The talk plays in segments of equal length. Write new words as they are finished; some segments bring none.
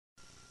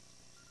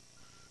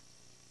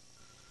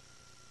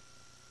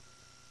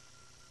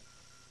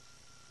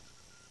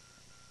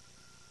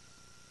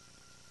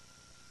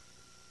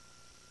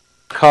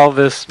call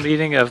this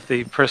meeting of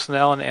the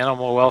Personnel and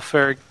Animal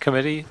Welfare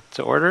Committee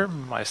to order.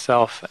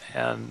 Myself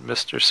and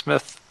Mr.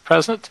 Smith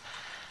present.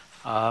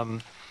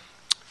 And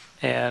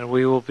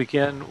we will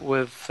begin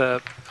with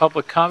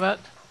public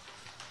comment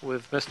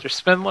with Mr.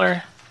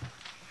 Spindler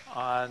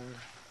on,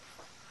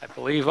 I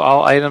believe,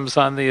 all items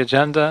on the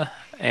agenda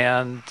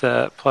and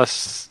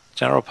plus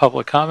general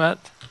public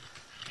comment.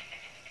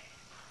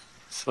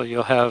 So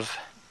you'll have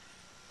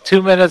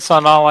 2 minutes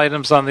on all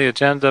items on the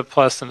agenda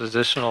plus an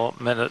additional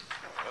minute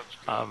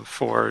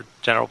for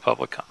general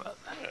public comment.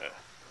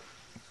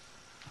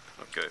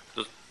 Okay,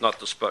 not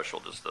the special,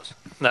 just this.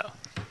 No.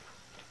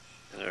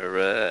 All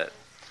right.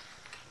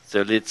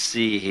 So let's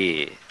see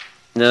here.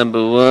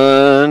 Number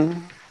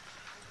one,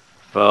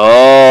 for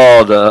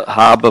all the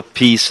Harbor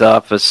Peace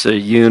Officer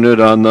unit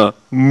on the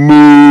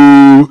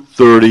Moo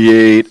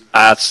 38,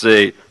 I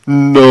say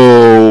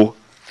no.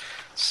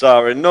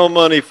 Sorry, no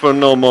money for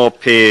no more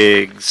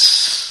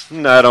pigs.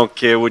 I don't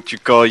care what you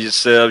call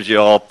yourselves,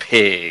 you're all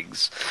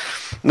pigs.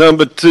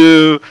 Number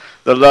two,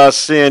 the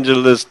Los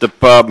Angeles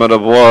Department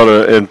of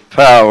Water and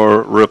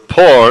Power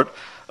report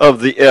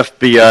of the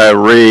FBI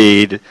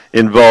raid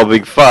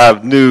involving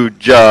 5 new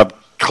job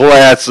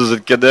classes in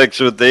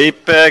connection with the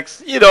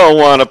Apex. You don't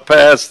want to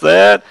pass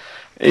that.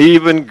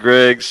 Even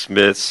Greg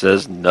Smith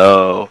says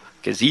no,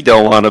 because he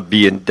don't want to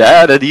be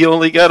indicted. He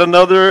only got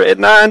another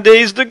 9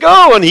 days to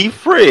go, and he's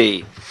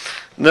free.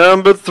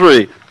 Number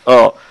 3,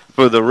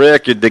 for the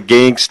record, the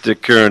gangster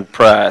Current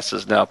Price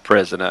is now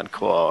present on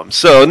quorum.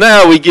 So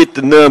now we get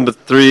to number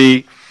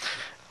 3.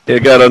 They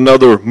got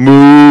another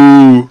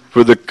moo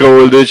for the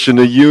coalition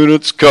of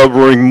units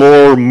covering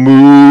more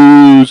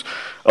moos.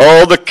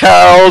 All the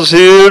cows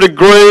here to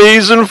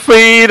graze and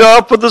feed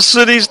off of the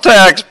city's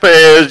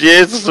taxpayers.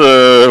 Yes,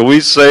 sir. We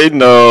say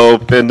no,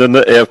 pending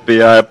the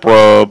FBI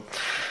probe.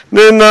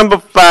 Then number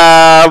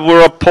 5,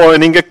 we're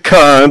appointing a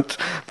cunt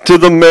to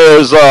the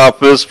mayor's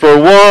office for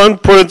one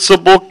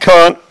principal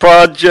cunt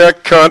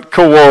project cunt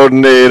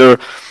coordinator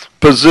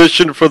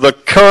position for the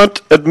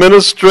cunt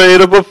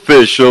administrative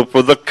official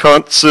for the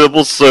cunt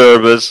civil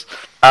service.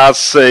 I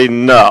say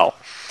no.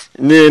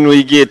 And then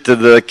we get to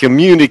the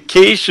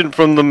communication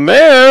from the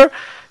mayor.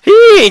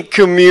 He ain't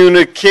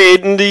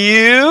communicating to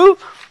you.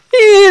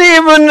 He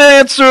ain't even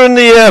answering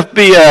the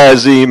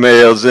FBI's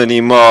emails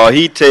anymore.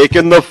 He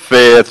taking the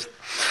 5th.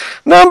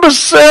 Number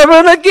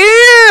 7,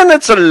 again,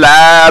 it's a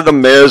lie. The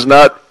mayor's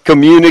not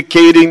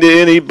communicating to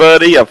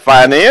anybody. A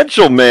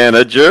financial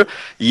manager,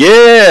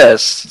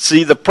 yes.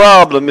 See, the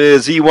problem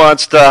is he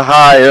wants to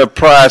hire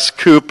Price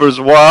Cooper's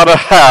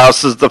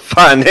Waterhouse as the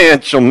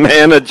financial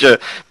manager.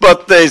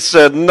 But they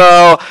said,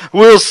 no,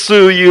 we'll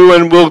sue you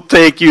and we'll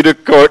take you to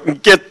court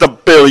and get the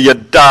 $1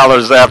 billion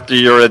after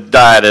you're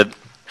indicted.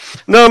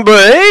 Number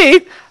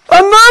 8,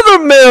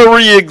 another mayor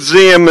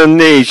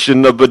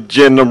re-examination of a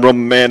general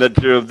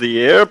manager of the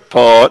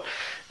airport.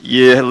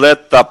 You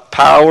let the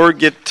power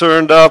get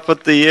turned off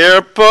at the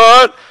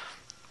airport?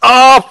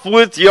 Off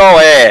with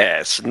your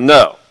ass.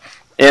 No.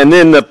 And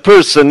then the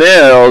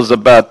personnel's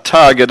about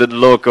targeted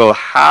local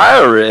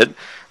hiring.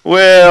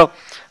 Well,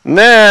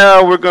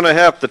 now we're going to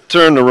have to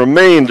turn the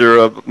remainder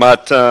of my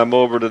time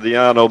over to the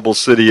Honorable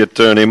City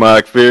Attorney,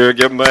 Mike Fear.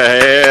 Give him a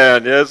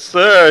hand. Yes,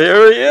 sir.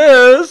 Here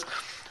he is.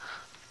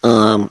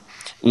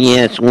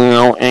 Yes,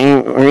 well,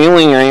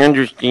 I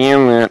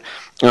understand that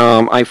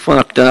I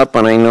fucked up,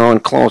 and I know in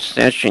closed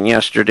session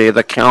yesterday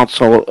the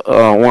council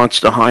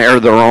wants to hire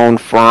their own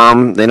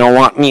firm. They don't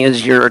want me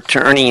as your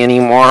attorney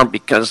anymore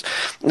because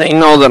they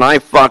know that I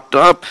fucked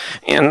up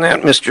and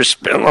that Mr.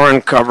 Spindler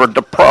uncovered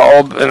the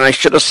probe, and I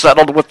should have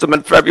settled with them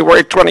in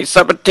February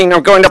 2017.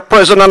 I'm going to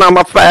prison, and I'm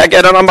a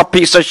faggot, and I'm a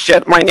piece of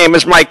shit. My name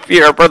is Mike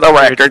Fear, for the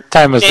record. Your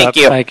time is up.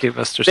 You. Thank you,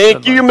 Mr. Spindler.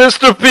 Thank you,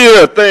 Mr.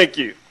 Fear. Thank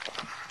you.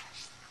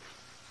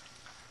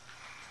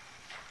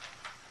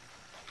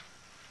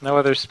 No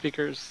other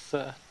speakers,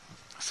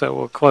 so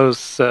we'll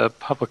close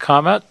public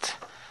comment.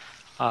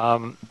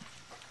 And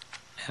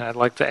I'd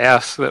like to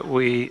ask that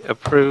we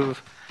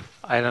approve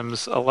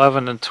items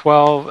 11 and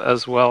 12,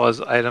 as well as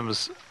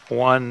items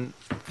 1,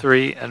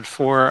 3, and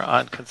 4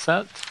 on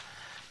consent,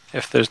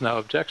 if there's no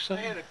objection.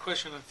 I had a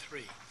question on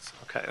 3.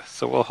 Okay,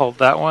 so we'll hold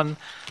that one.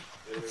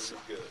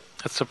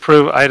 Let's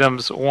approve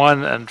items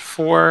 1 and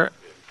 4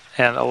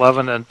 and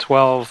 11 and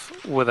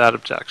 12 without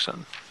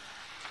objection.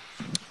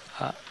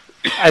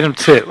 Item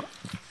 2.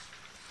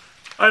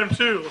 Item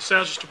 2, Los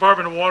Angeles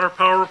Department of Water and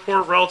Power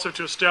report relative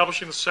to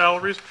establishing the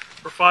salaries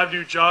for 5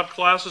 new job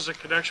classes in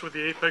connection with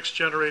the Apex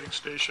Generating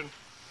Station.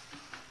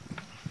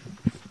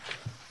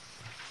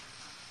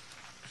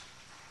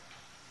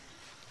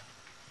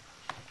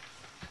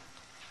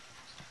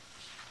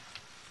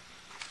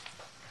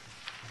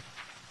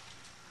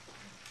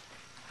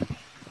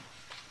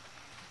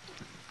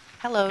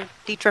 Hello,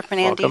 Deetra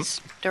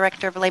Fernandez,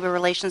 Director of Labor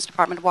Relations,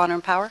 Department of Water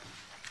and Power.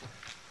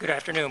 Good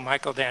afternoon,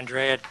 Michael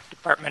D'Andrea,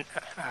 Department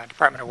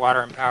of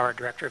Water and Power,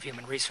 Director of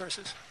Human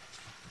Resources.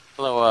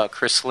 Hello,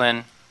 Chris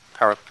Lynn,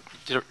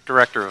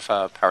 Director of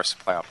Power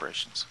Supply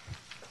Operations.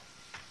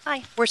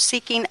 Hi, we're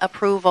seeking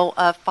approval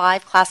of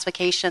 5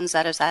 classifications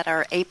that is at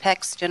our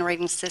Apex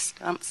Generating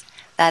Systems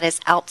that is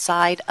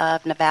outside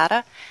of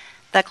Nevada.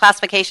 The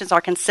classifications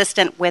are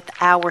consistent with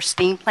our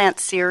steam plant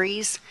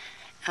series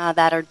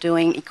that are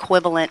doing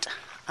equivalent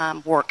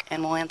work,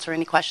 and we'll answer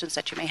any questions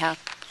that you may have.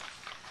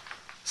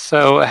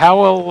 So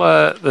how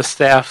will the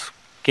staff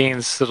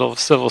gain civil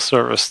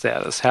service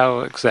status?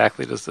 How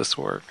exactly does this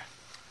work?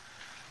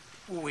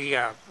 We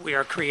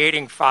are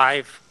creating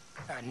 5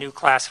 new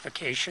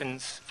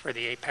classifications for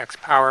the Apex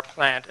Power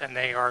Plant, and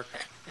they are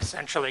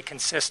essentially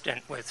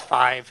consistent with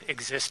 5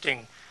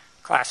 existing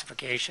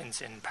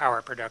classifications in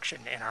power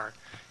production in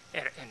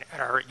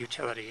our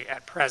utility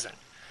at present.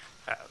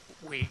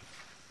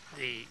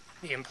 The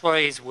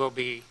employees will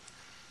be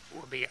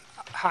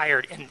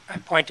hired and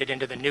appointed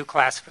into the new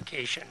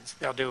classifications.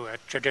 They'll do a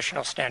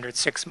traditional standard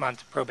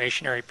 6-month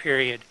probationary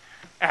period,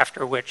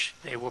 after which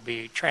they will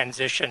be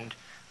transitioned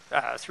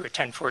through a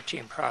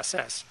 1014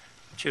 process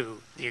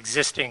to the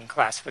existing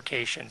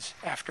classifications,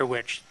 after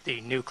which the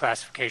new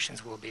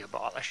classifications will be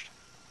abolished.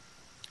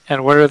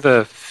 And what are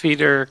the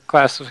feeder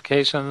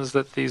classifications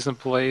that these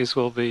employees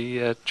will be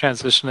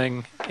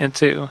transitioning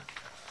into?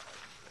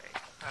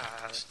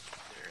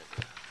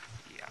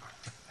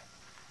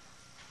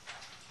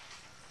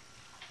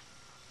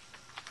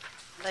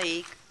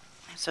 Yeah.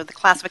 So the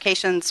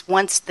classifications,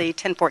 once the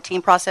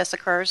 1014 process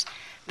occurs,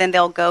 then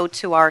they'll go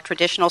to our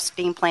traditional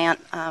steam plant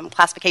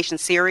classification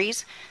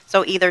series.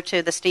 So either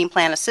to the steam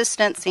plant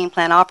assistant, steam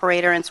plant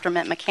operator,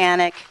 instrument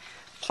mechanic,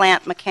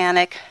 plant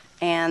mechanic,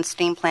 and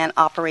steam plant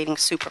operating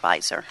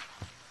supervisor.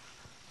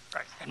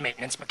 Right, and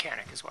maintenance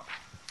mechanic as well.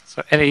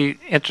 So any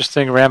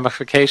interesting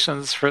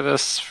ramifications for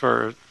this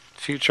for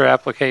future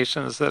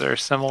applications that are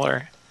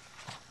similar?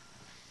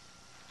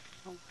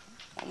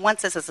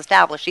 Once this is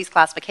established, these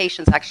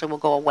classifications actually will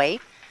go away.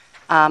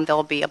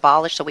 They'll be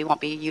abolished, so we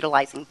won't be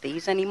utilizing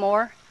these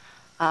anymore.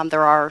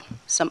 There are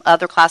some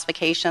other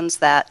classifications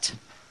that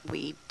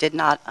we did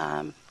not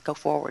go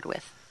forward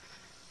with.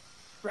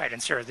 Right,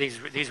 and sir,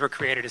 these were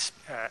created as,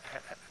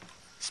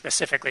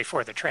 specifically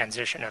for the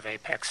transition of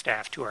Apex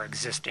staff to our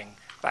existing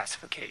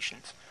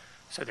classifications.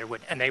 So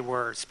they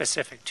were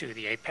specific to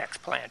the Apex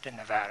plant in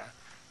Nevada,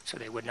 so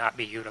they would not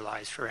be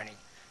utilized for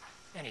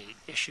any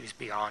issues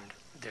beyond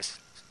this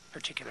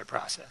particular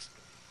process.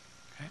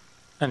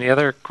 Any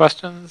other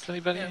questions,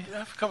 anybody? Yeah, I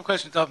have a couple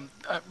questions.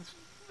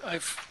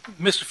 I've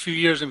missed a few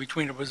years in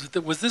between. Was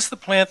this the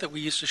plant that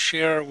we used to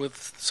share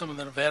with some of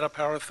the Nevada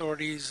power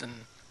authorities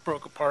and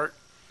broke apart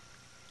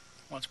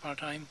once upon a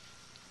time?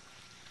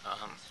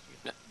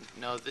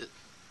 No,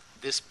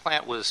 this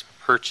plant was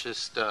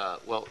purchased,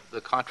 well,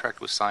 the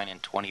contract was signed in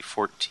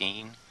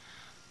 2014.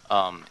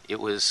 The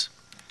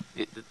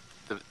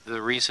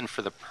reason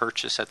for the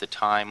purchase at the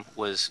time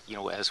was,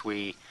 as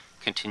we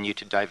continue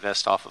to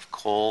divest off of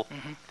coal,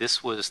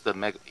 this was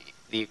the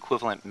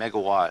equivalent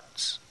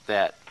megawatts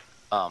that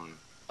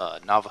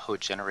Navajo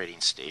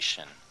Generating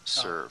Station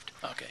served.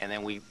 Okay. And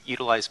then we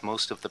utilized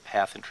most of the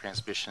path and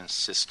transmission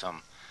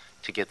system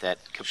to get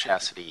that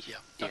capacity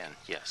in. Okay.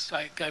 Yes.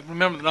 I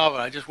remember the novel.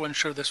 I just wasn't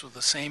sure this was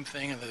the same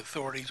thing and the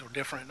authorities were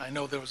different. I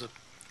know there was a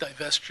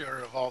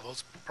divestiture of all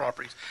those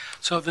properties.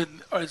 So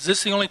then, is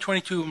this the only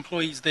 22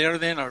 employees there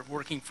then are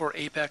working for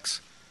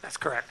Apex? That's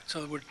correct.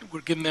 So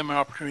we're giving them an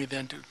opportunity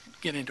then to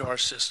get into our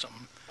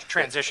system.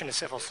 Transition to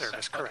civil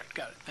service, Okay, correct.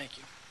 got it. Thank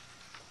you.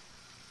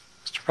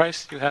 Mr.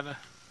 Price, you had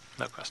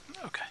no question?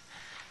 Okay.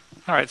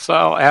 All right, so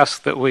I'll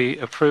ask that we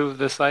approve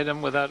this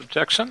item without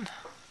objection.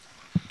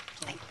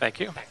 Thank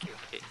you. Thank you.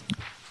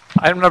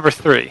 Item number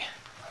 3.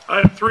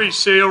 Item 3,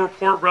 CEO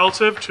report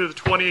relative to the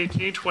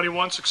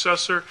 2018-21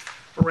 successor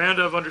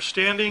memoranda of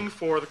understanding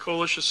for the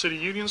Coalition of City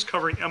Unions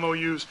covering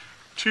MOUs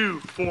 2,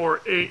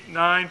 4, 8,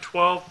 9,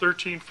 12,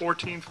 13,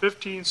 14,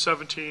 15,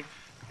 17,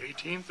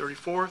 18,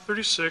 34,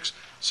 36,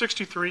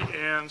 63,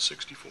 and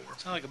 64.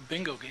 Sounds like a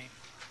bingo game.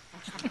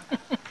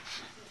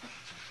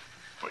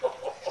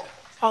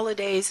 Paula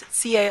Days,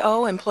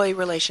 CAO, Employee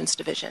Relations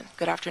Division.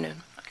 Good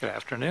afternoon. Good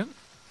afternoon.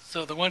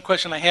 So the one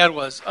question I had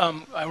was,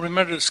 I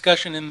remember the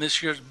discussion in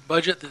this year's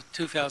budget, the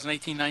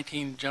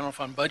 2018-19 general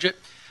fund budget,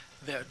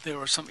 that there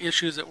were some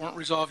issues that weren't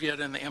resolved yet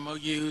in the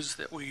MOUs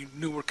that we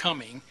knew were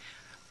coming.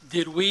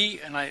 Did we,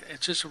 and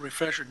it's just a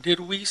refresher, did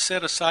we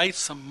set aside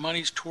some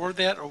monies toward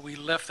that, or we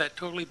left that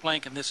totally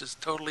blank and this is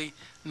totally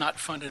not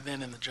funded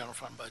then in the general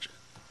fund budget?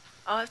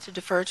 I'll have to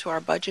defer to our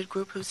budget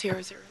group who's here.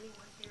 Is there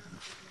anyone here?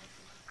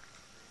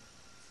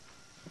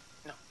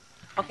 No.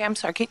 Okay, I'm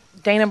sorry.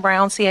 Dana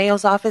Brown,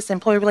 CAO's office,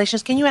 Employee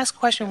Relations. Can you ask a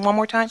question one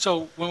more time?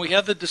 So when we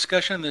had the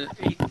discussion, the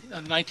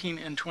 19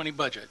 and 20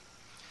 budget,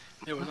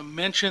 there was a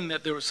mention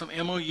that there were some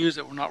MOUs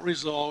that were not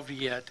resolved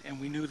yet,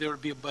 and we knew there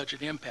would be a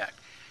budget impact.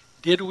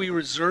 Did we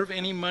reserve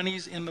any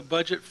monies in the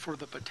budget for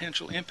the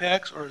potential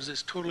impacts, or is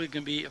this totally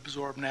going to be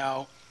absorbed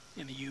now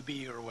in the UB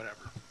or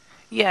whatever?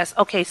 Yes.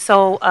 Okay.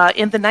 So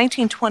in the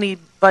 1920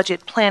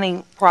 budget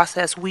planning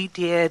process, we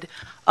did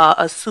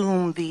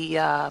assume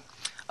the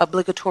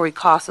obligatory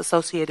costs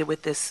associated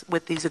with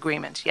these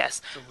agreements,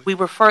 yes.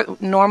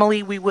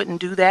 Normally, we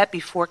wouldn't do that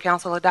before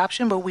council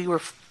adoption, but we were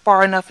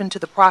far enough into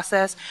the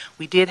process.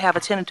 We did have a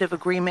tentative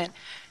agreement,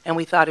 and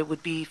we thought it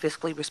would be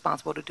fiscally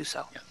responsible to do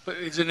so. Yeah. But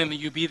is it in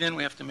the UB then?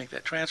 We have to make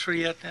that transfer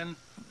yet then?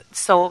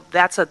 So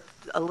that's a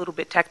little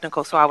bit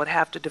technical, so I would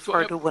have to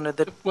defer to one of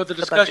the. Well, the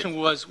discussion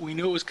was, we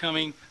knew it was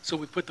coming, so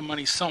we put the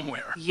money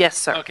somewhere. Yes,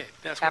 sir. Okay,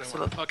 that's what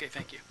Absolutely. I want. Okay,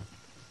 thank you.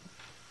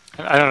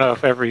 And I don't know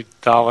if every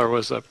dollar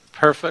was a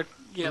perfect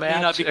Yeah, it may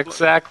not match be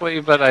exactly,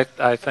 but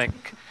I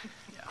think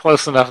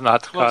close enough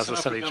not to Close cause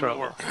us enough any for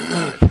trouble.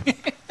 them to work.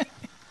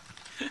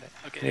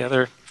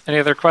 Okay. Any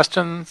other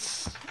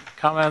questions,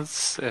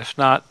 comments? If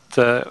not,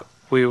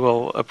 we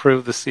will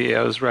approve the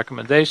CAO's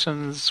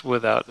recommendations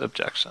without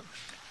objection.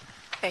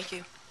 Thank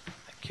you.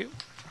 Thank you.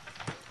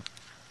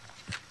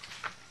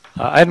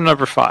 Item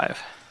number 5.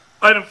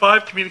 Item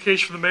 5,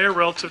 communication from the mayor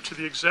relative to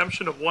the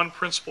exemption of one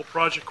principal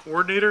project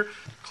coordinator,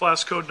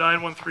 class code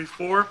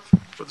 9134,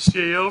 for the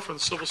CAO from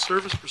the civil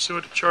service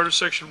pursuant to Charter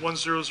Section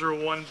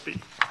 1001B.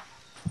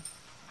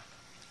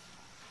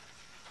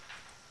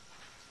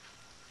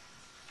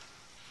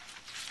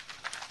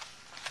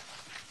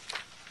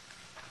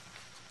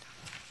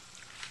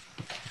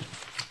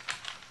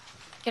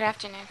 Good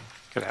afternoon.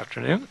 Good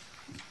afternoon.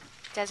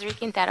 Desiree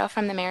Quintero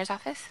from the Mayor's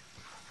Office.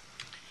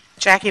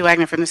 Jackie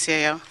Wagner from the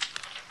CAO.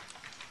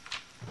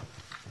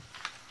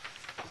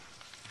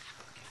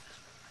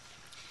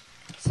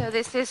 So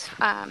this is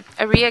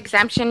a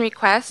re-exemption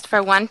request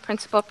for one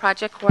principal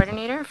project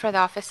coordinator for the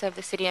Office of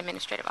the City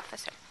Administrative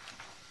Officer.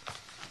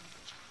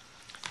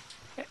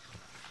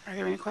 Are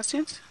there any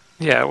questions?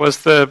 Yeah,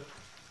 was the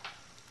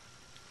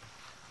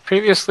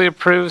previously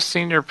approved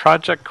senior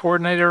project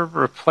coordinator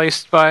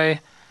replaced by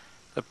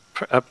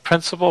a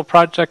principal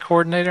project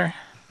coordinator?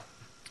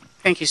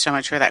 Thank you so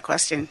much for that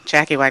question.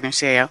 Jackie Wagner,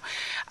 CAO.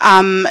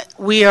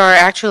 We are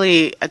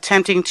actually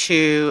attempting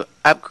to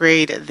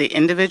upgrade the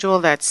individual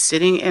that's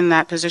sitting in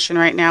that position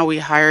right now. We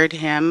hired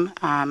him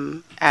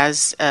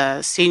as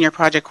a senior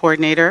project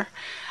coordinator,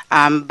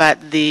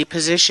 but the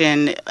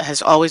position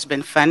has always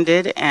been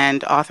funded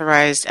and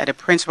authorized at a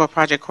principal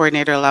project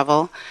coordinator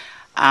level,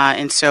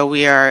 and so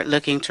we are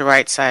looking to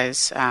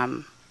right-size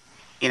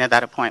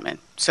that appointment.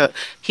 So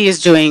he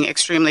is doing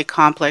extremely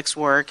complex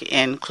work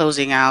in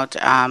closing out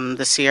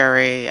the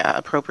CRA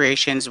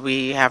appropriations.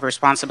 We have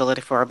responsibility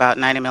for about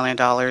 $90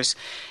 million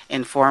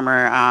in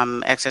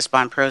former excess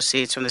bond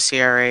proceeds from the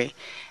CRA.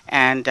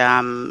 And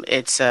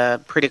it's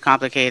a pretty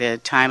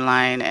complicated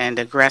timeline and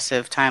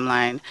aggressive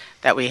timeline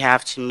that we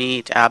have to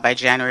meet by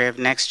January of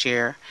next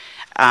year.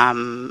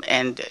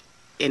 And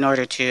in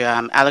order to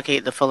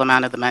allocate the full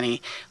amount of the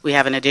money, we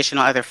have an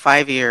additional other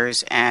 5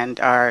 years and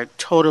are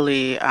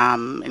totally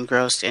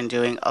engrossed in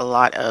doing a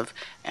lot of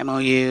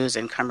MOUs,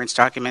 encumbrance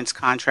documents,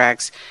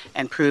 contracts,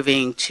 and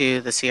proving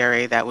to the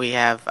CRA that we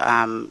have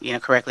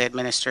correctly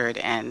administered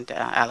and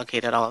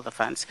allocated all of the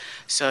funds.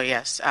 So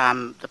yes,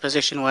 the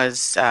position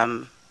was,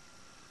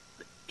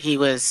 he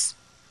was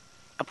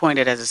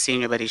appointed as a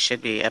senior, but he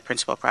should be a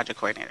principal project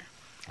coordinator.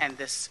 And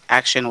this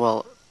action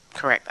will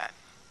correct that.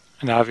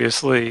 And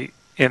obviously,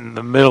 in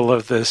the middle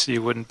of this,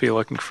 you wouldn't be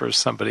looking for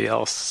somebody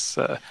else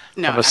No,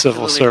 from a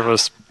civil absolutely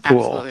service not.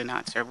 pool. Absolutely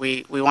not, sir.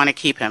 We want to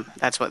keep him.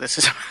 That's what this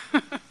is.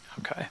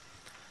 Okay.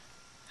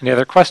 Any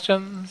other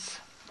questions?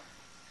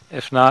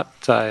 If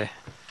not, I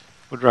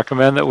would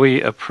recommend that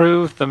we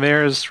approve the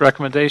mayor's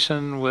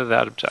recommendation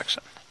without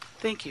objection.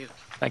 Thank you.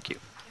 Thank you.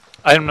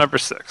 Item number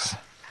 6.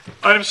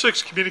 Item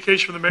 6,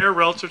 communication from the mayor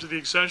relative to the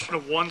exemption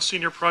of one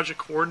senior project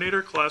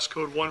coordinator, class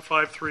code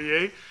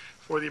 153A,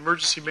 for the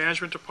Emergency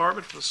Management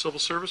Department for the Civil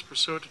Service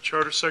pursuant to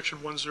Charter Section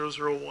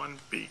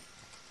 1001B.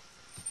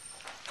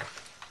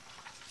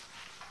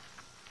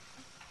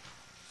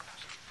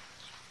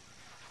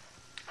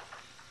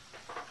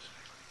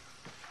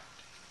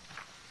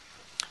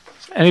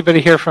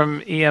 Anybody here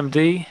from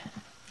EMD?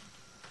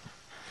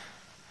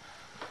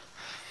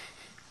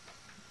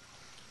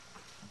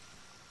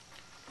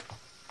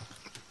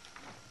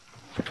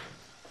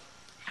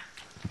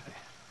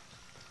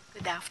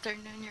 Good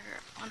afternoon, Your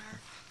Honor.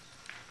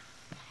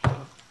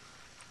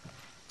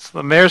 So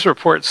the mayor's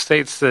report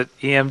states that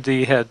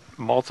EMD had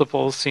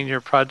multiple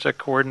senior project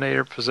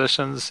coordinator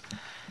positions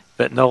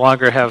that no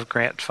longer have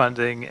grant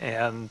funding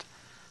and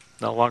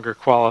no longer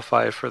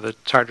qualify for the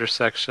Charter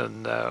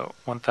Section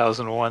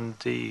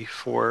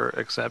 1001D4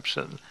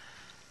 exemption.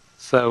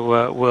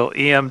 So will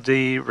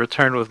EMD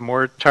return with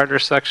more Charter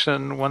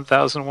Section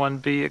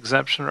 1001B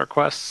exemption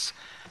requests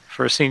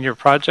for senior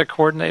project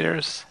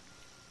coordinators?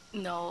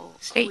 No.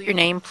 State your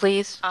name,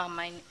 please.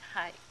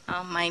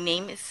 My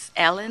name is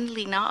Ellen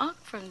Linaok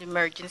from the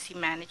Emergency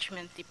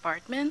Management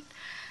Department.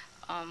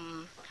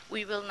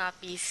 We will not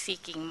be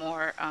seeking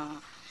more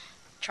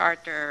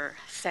Charter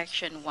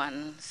Section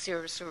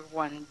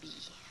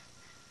 1001B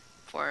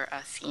for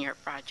a senior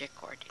project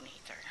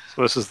coordinator.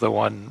 So this is the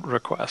one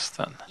request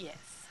then. Yes.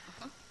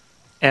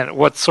 And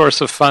what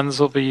source of funds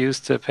will be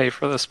used to pay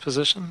for this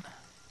position?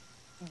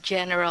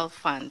 General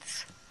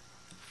funds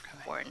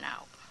for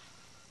now.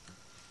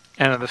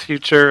 And in the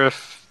future,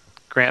 if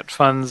grant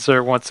funds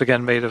are once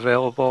again made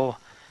available,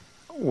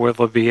 will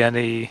there be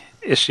any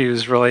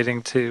issues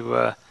relating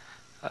to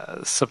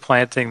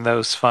supplanting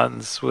those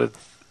funds with?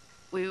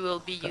 We will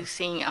be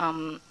using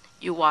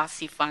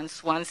UWASI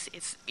funds once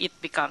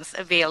it becomes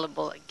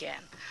available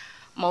again,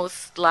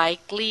 most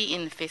likely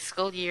in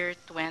fiscal year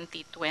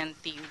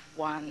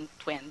 2021-22.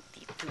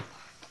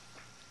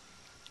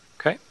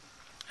 Okay.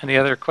 Any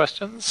other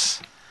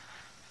questions?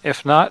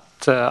 If not,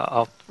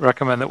 I'll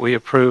recommend that we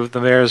approve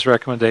the mayor's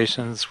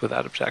recommendations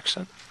without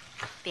objection.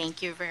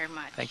 Thank you very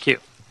much. Thank you.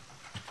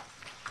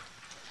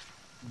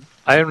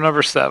 Item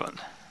number 7.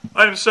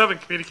 Item 7,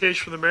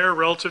 communication from the mayor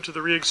relative to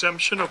the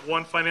re-exemption of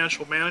one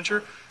financial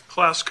manager,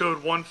 class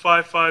code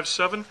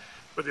 1557,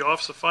 for the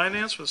Office of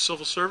Finance for the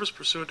Civil Service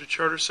pursuant to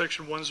Charter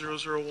Section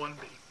 1001B.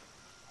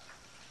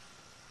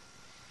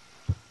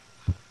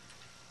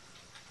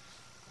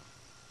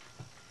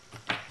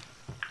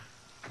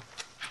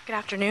 Good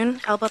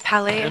afternoon. Elba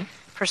Palais,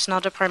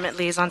 Personnel Department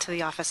Liaison to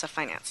the Office of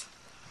Finance.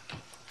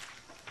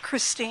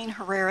 Christine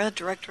Herrera,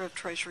 Director of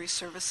Treasury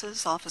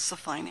Services, Office of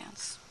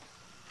Finance.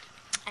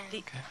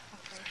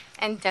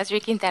 And Desiree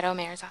Quintero,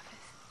 Mayor's Office.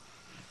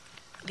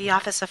 The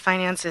Office of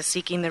Finance is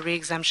seeking the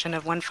re-exemption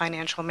of one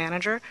financial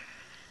manager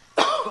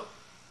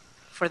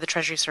for the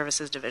Treasury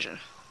Services Division.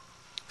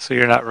 So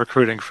you're not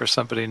recruiting for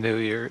somebody new.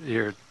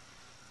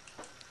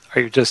 Are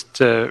you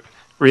just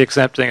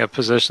re-exempting a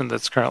position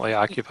that's currently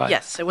occupied?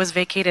 Yes, it was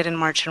vacated in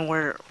March, and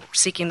we're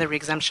seeking the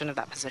re-exemption of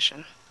that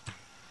position.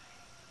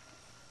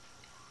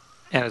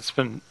 And it's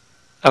been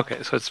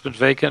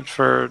vacant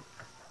for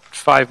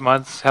 5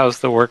 months. How's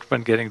the work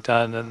been getting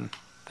done in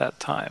that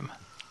time?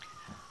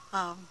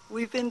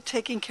 We've been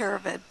taking care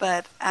of it,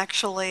 but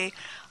actually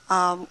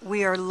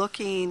we are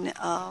looking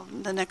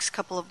the next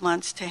couple of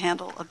months to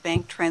handle a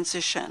bank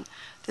transition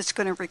that's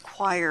going to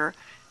require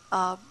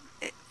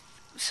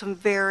some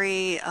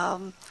very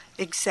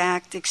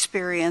exact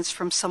experience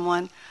from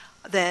someone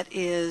that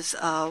is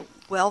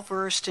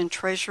well-versed in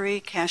treasury,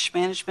 cash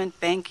management,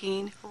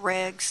 banking,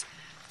 regs,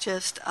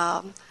 just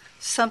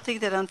something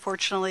that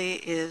unfortunately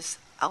is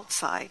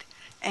outside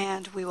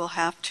and we will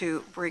have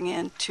to bring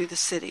in to the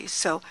city.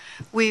 So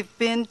we've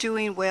been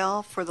doing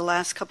well for the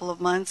last couple of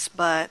months,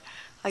 but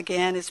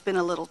again, it's been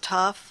a little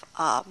tough.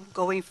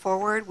 Going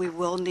forward, we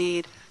will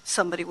need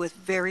somebody with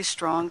very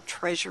strong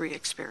treasury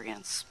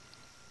experience.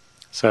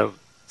 So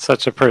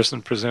such a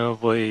person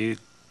presumably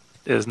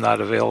is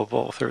not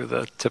available through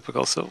the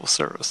typical civil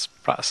service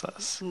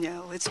process.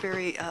 No, it's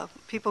very,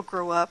 people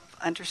grow up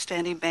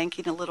understanding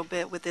banking a little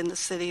bit within the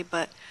city,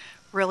 but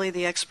really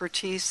the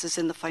expertise is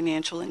in the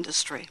financial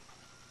industry.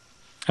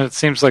 And it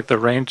seems like the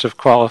range of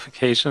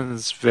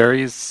qualifications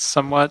varies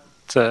somewhat.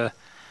 Is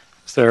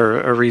there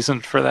a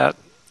reason for that?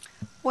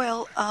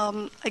 Well,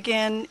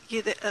 again,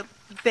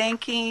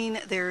 banking,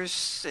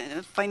 there's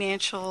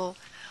financial,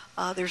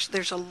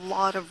 there's a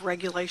lot of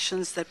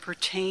regulations that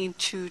pertain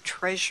to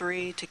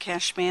treasury, to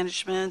cash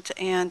management,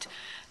 and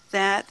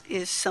that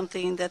is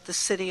something that the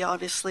city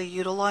obviously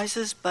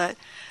utilizes, but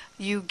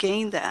you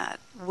gain that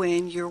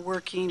when you're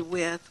working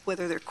with,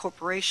 whether they're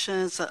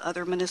corporations,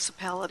 other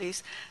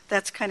municipalities.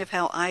 That's kind of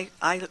how I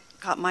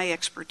got my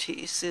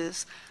expertise,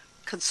 is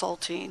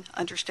consulting,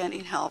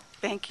 understanding how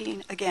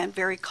banking, again,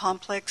 very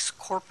complex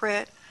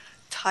corporate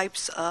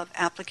types of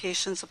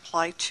applications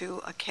apply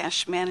to a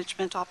cash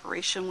management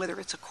operation, whether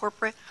it's a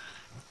corporate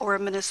or a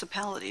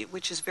municipality,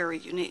 which is very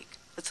unique.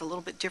 It's a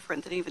little bit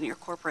different than even your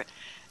corporate.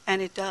 And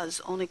it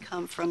does only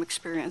come from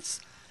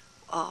experience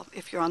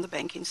if you're on the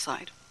banking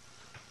side.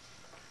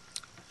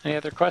 Any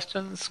other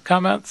questions,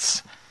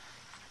 comments?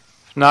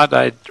 If not,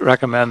 I'd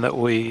recommend that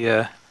we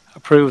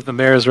approve the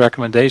mayor's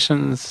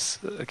recommendations,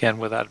 again,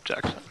 without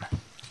objection.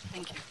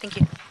 Thank you. Thank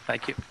you.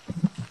 Thank you.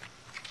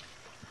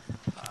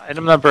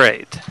 Item number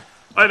 8.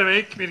 Item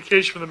 8,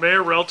 communication from the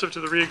mayor relative to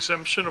the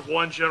re-exemption of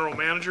one general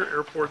manager,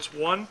 Airports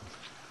 1,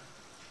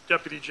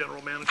 deputy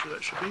general manager,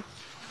 that should be,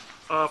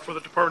 for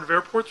the Department of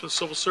Airports for the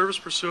Civil Service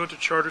pursuant to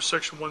Charter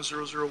Section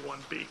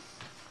 1001B.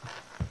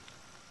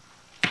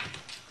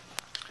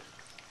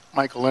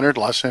 Michael Leonard,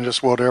 Los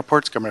Angeles World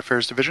Airports, Government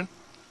Affairs Division.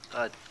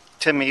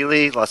 Tim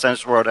Ely, Los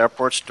Angeles World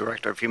Airports,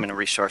 Director of Human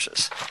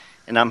Resources.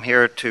 And I'm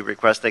here to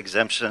request a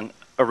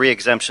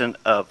re-exemption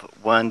of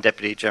one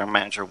Deputy General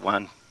Manager,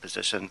 one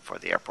position for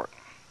the airport.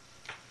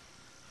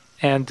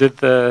 And did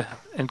the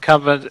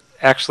incumbent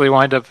actually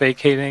wind up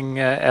vacating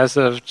as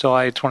of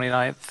July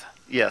 29th?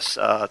 Yes,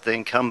 the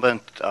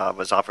incumbent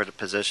was offered a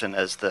position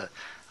as the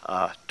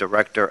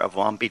Director of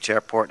Long Beach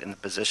Airport, and the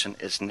position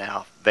is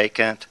now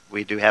vacant.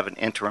 We do have an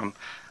interim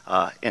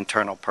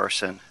internal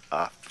person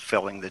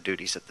filling the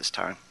duties at this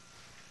time.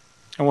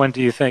 And when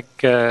do you think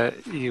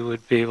you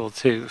would be able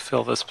to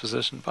fill this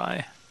position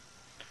by?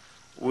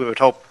 We would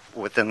hope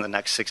within the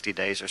next 60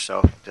 days or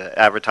so to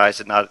advertise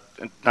it not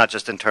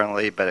just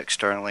internally but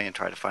externally and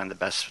try to find the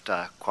best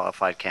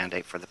qualified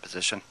candidate for the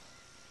position.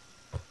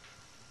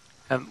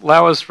 And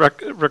LAO has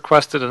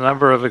requested a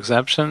number of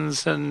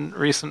exemptions in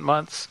recent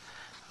months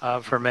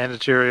for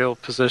managerial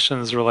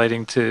positions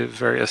relating to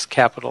various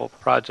capital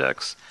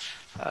projects.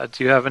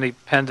 Do you have any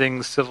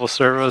pending civil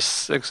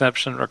service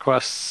exemption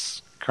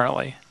requests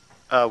currently?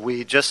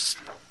 We just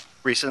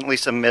recently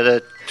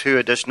submitted 2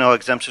 additional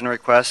exemption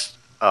requests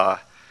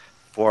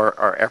for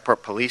our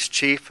airport police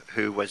chief,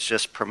 who was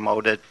just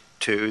promoted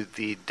to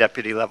the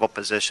deputy level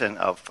position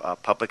of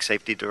public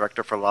safety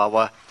director for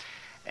LAWA.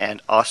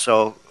 And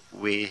also,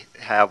 we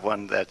have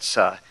one that's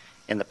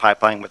in the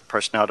pipeline with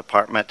personnel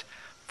department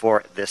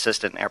for the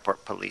assistant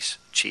airport police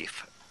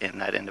chief.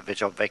 And that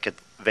individual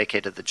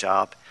vacated the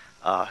job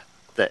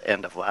the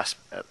end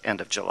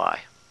of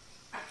July.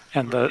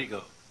 And Where did he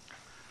go?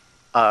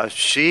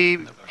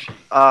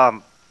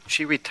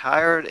 She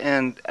retired,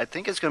 and I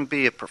think it's going to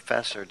be a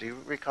professor. Do you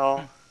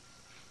recall?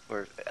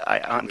 Or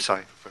I'm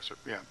sorry, Professor.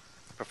 Yeah.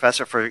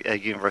 professor for a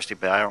university,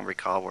 but I don't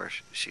recall where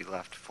she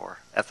left for.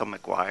 Ethel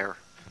McGuire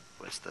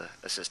was the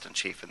assistant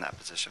chief in that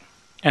position.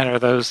 And are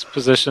those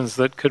positions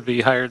that could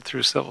be hired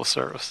through civil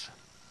service?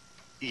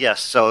 Yes,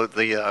 so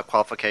the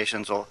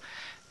qualifications will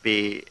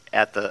be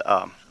at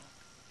the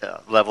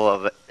level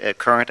of a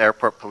current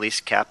airport police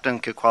captain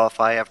could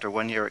qualify after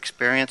 1 year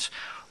experience,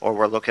 or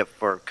we're looking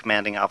for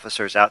commanding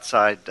officers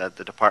outside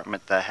the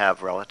department that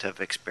have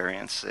relative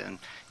experience in,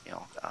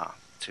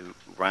 to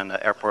run an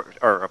airport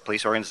or a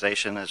police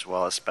organization, as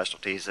well as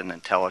specialties in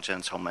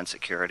intelligence, homeland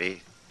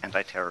security,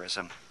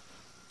 anti-terrorism.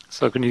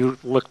 So can you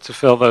look to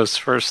fill those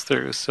first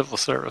through civil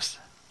service?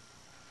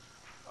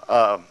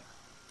 Do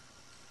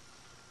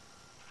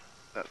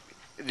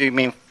you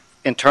mean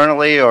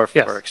internally or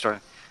Yes. for external?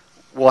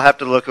 We'll have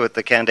to look at what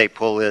the candidate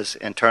pool is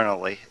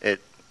internally.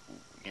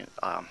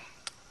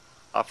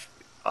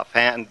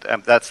 Offhand,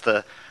 that's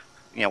the,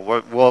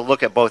 we'll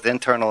look at both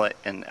internal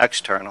and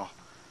external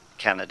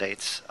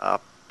candidates.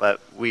 But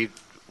we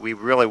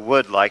really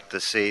would like to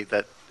see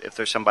that if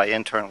there's somebody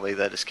internally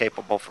that is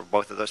capable for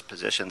both of those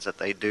positions, that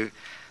they do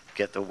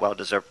get the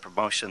well-deserved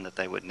promotion that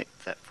they would need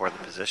for the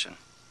position.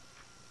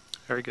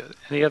 Very good.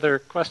 Any other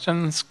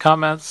questions,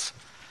 comments?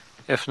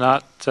 If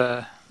not,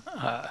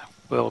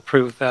 we'll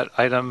approve that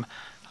item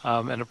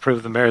and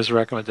approve the mayor's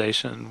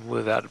recommendation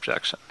without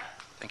objection.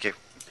 Thank you.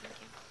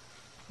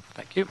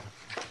 Thank you.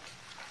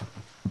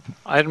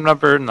 Item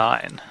number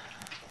 9.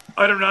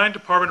 Item 9,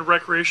 Department of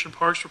Recreation and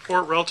Parks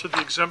report relative to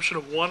the exemption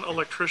of 1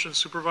 electrician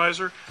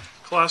supervisor,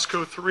 Class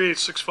Code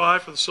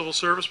 3865 for the Civil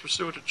Service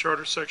pursuant to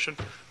Charter Section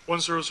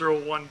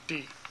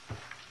 1001D.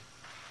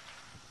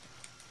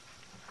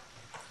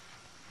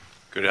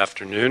 Good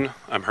afternoon.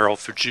 I'm Harold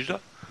Fujita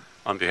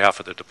on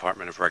behalf of the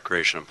Department of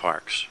Recreation and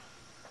Parks.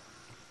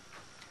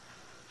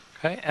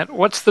 Okay, and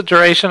what's the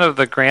duration of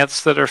the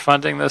grants that are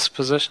funding this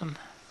position?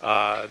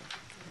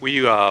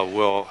 We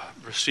will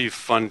receive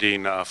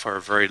funding for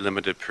a very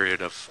limited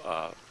period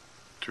of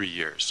 3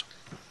 years.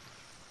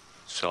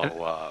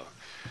 So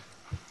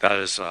that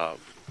is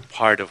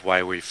part of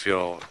why we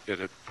feel it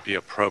would be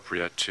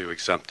appropriate to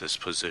exempt this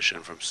position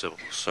from civil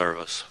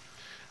service.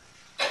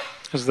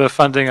 Is the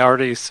funding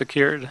already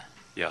secured?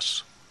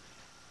 Yes.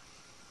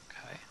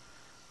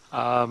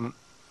 Okay.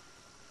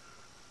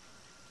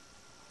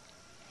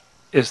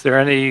 Is there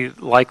any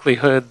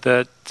likelihood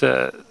that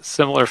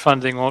similar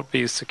funding won't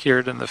be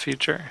secured in the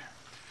future?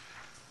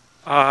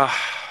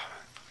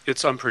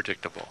 It's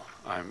unpredictable.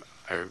 I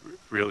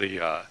really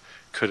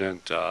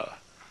couldn't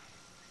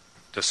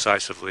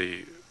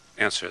decisively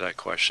answer that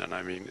question.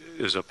 I mean,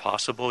 is it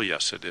possible?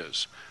 Yes, it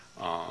is.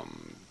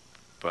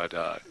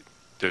 But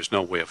there's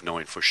no way of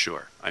knowing for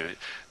sure. I mean,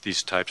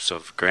 these types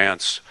of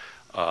grants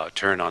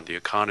turn on the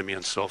economy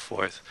and so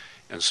forth,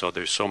 and so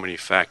there's so many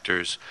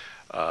factors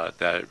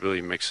that it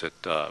really makes it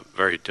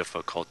very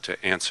difficult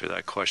to answer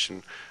that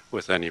question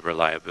with any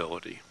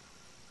reliability.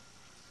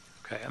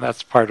 Okay, and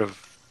that's part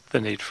of the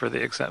need for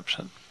the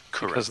exemption.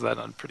 Correct. Because of that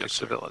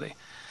unpredictability.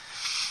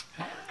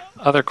 Yes,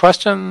 other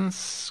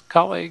questions,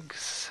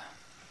 colleagues?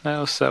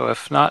 No, so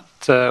if not,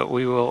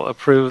 we will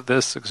approve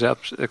this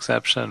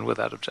exception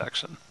without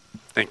objection.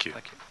 Thank you.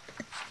 Thank you.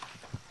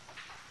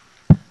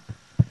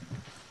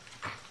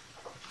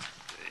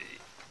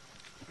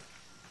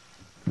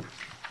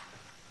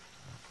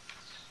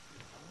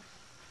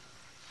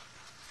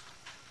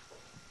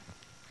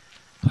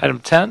 Item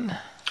 10.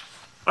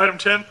 Item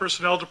 10,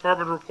 Personnel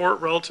Department report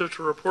relative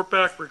to report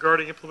back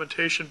regarding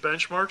implementation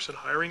benchmarks and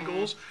hiring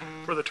goals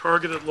for the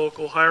targeted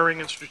local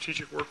hiring and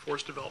strategic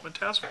workforce development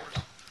task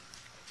force.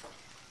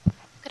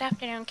 Good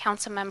afternoon,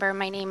 Council Member.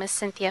 My name is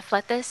Cynthia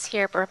Fletes,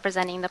 here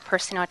representing the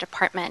Personnel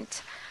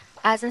Department.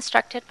 As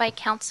instructed by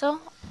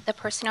Council, the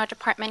Personnel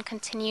Department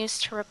continues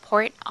to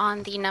report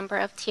on the number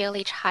of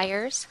TLH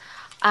hires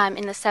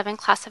in the 7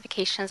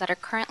 classifications that are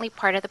currently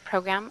part of the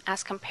program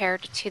as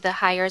compared to the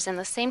hires in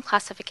the same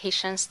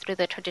classifications through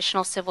the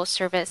traditional civil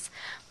service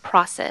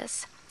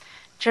process.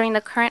 During the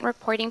current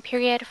reporting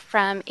period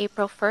from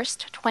April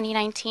 1st,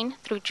 2019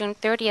 through June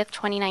 30th,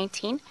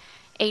 2019,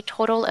 a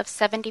total of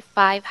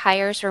 75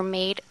 hires were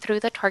made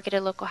through the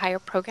Targeted Local Hire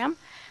Program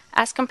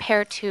as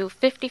compared to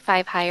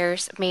 55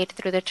 hires made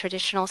through the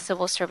traditional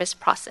civil service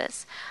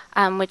process,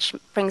 which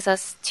brings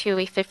us to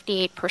a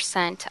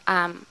 58%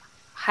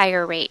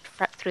 higher rate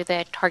through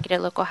the Targeted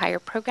Local Hire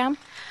Program.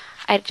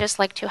 I'd just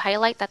like to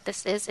highlight that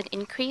this is an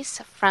increase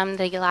from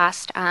the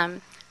last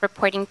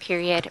reporting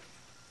period,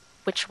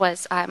 which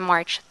was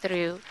March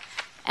through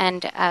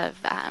end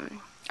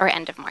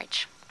of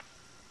March.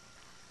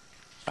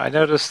 I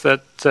noticed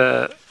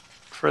that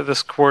for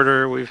this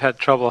quarter, we've had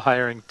trouble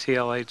hiring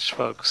TLH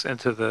folks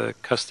into the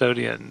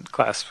custodian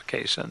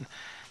classification.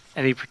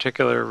 Any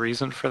particular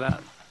reason for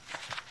that?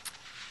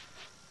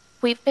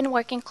 We've been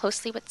working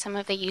closely with some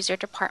of the user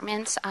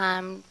departments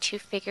to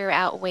figure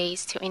out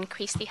ways to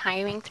increase the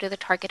hiring through the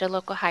Targeted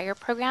Local Hire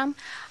program.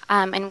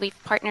 And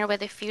we've partnered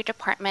with a few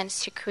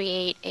departments to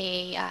create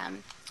a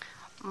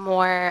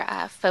more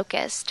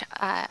focused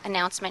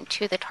announcement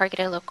to the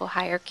Targeted Local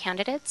Hire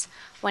candidates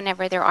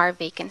whenever there are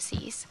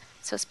vacancies.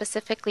 So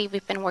specifically,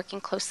 we've been working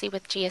closely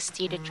with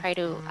GSD to try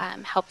to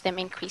help them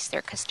increase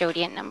their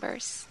custodian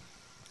numbers.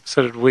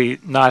 So did we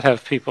not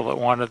have people that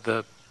wanted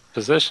the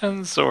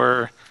positions,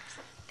 or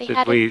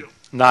did we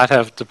not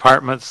have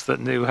departments that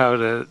knew how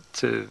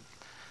to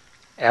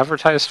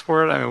advertise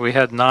for it? I mean, we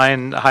had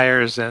 9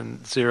 hires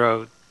and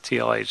 0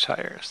 TLH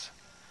hires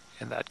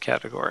in that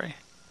category.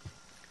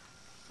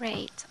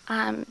 Right.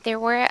 There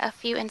were a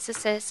few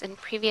instances in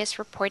previous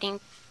reporting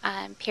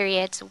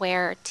periods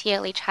where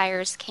TLH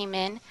hires came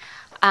in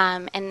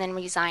and then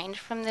resigned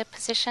from the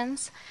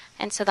positions.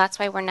 And so that's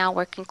why we're now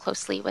working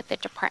closely with the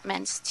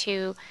departments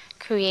to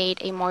create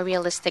a more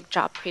realistic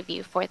job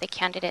preview for the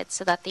candidates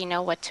so that they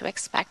know what to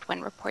expect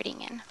when reporting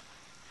in.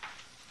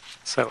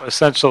 So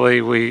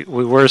essentially, we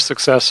were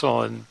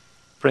successful in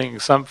bringing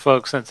some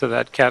folks into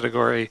that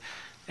category,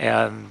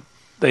 and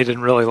they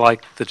didn't really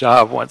like the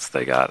job once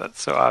they got it.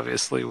 So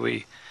obviously,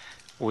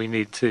 we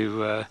need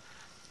to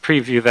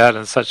preview that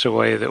in such a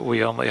way that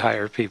we only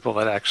hire people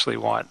that actually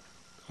want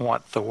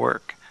the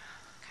work.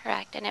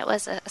 Correct, and it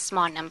was a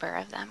small number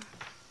of them.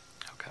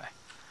 Okay.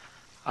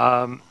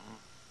 Now,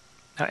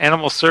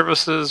 Animal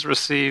Services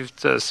received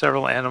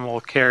several animal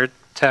care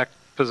tech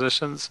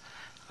positions.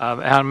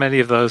 How many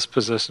of those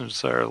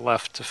positions are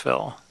left to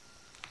fill?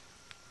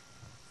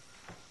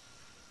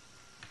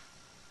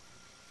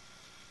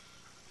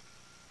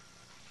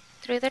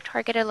 Through the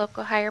Targeted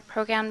Local Hire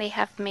program, they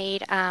have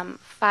made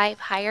 5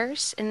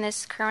 hires in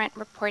this current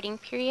reporting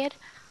period,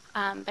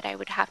 but I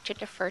would have to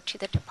defer to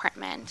the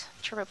department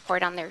to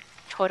report on their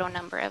total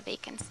number of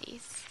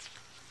vacancies.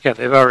 Yeah,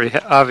 they've already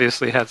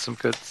obviously had some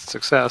good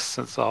success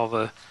since all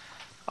the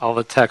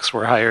techs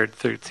were hired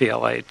through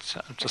TLH.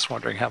 I'm just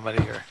wondering how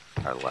many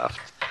are left.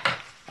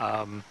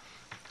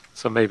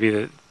 So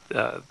maybe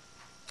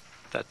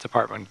that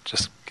department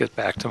just get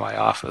back to my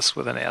office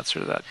with an answer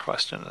to that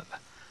question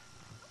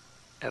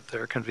at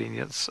their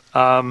convenience.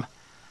 How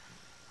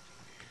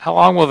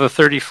long will the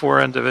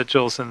 34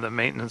 individuals in the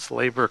maintenance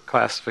labor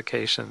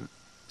classification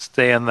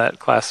stay in that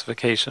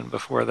classification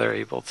before they're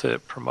able to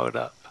promote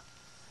up?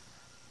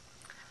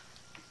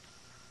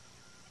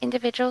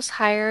 Individuals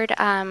hired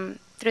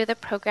through the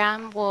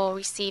program will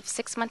receive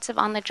 6 months of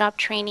on-the-job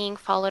training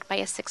followed by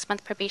a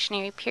 6-month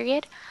probationary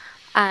period.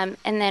 And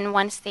then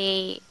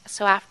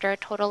after a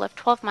total of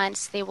 12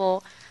 months, they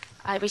will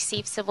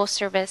receive civil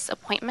service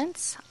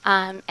appointments.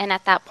 And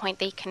at that point,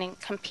 they can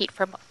compete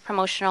for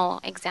promotional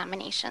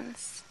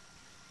examinations.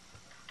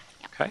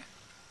 Yep. Okay.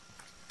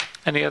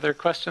 Any other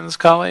questions,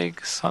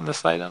 colleagues, on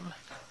this item?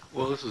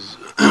 Well, this is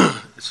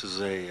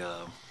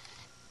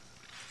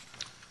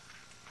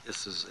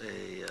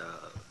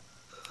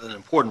an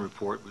important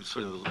report. We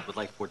certainly would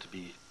like for it to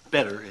be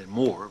better and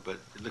more, but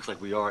it looks like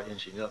we are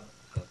inching up,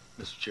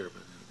 Mr.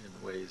 Chairman,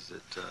 in ways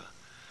that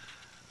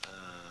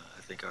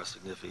I think are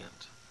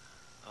significant.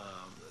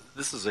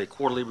 This is a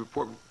quarterly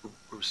report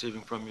we're receiving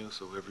from you,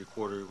 so every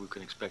quarter we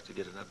can expect to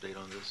get an update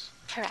on this.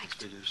 Correct.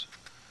 These figures.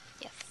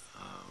 Yes.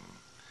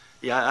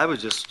 Yeah, I would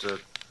just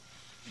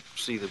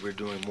see that we're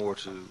doing more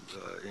to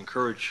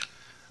encourage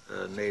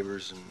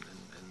neighbors and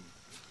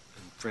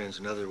friends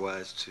and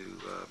otherwise to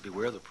be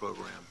aware of the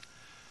program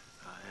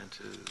and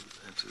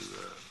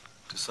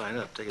to sign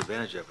up, take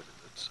advantage of it.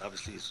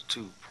 It's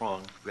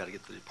two-pronged. We've got to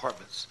get the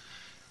departments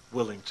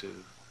willing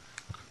to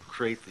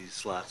create these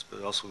slots,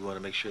 but also we want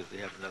to make sure that they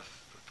have enough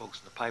folks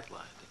in the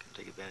pipeline that can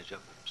take advantage of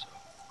them. So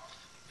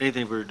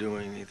anything we're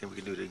doing, anything we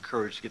can do to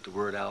encourage, to get the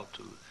word out,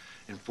 to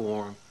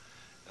inform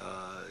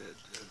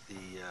the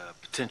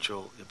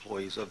potential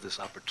employees of this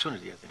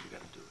opportunity, I think we've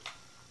got to do it.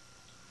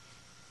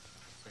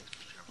 Thanks,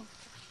 Mr. Chairman.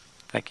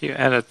 Thank you.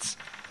 And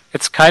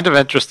it's kind of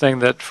interesting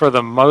that for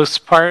the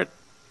most part,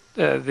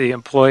 the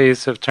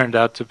employees have turned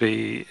out to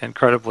be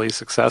incredibly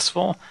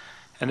successful.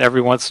 And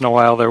every once in a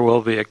while, there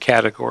will be a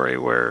category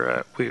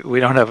where we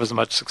don't have as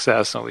much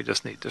success, and we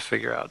just need to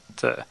figure out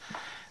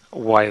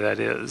why that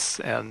is.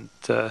 And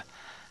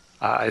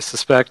I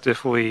suspect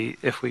if we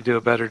do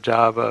a better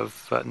job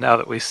of now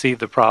that we see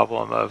the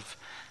problem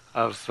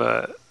of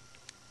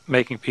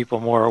making people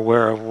more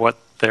aware of what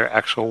their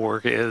actual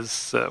work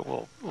is,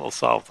 we'll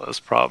solve those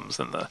problems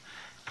in the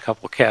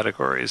couple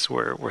categories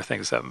where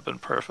things haven't been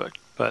perfect.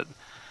 But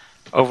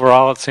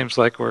overall, it seems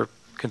like we're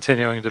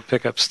continuing to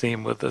pick up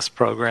steam with this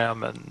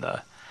program and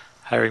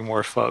hiring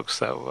more folks.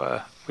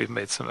 So we've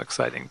made some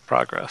exciting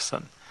progress,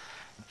 and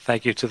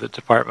thank you to the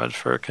department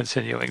for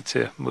continuing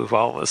to move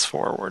all this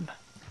forward.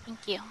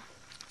 Thank you.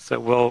 So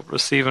we'll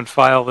receive and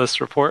file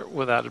this report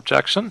without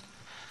objection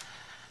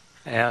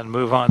and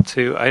move on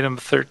to item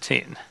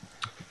 13.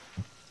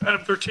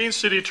 Item 13,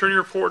 City Attorney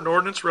Report and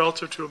Ordinance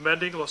relative to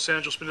amending Los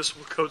Angeles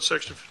Municipal Code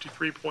Section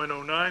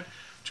 53.09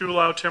 to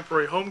allow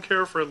temporary home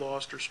care for a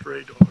lost or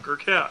stray dog or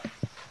cat.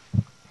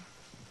 I'm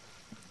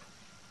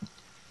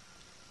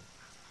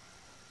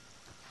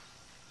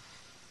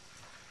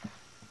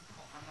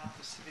not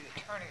the city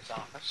attorney's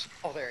office.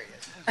 Oh, there he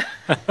is.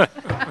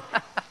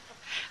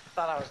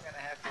 Thought I was going to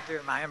have to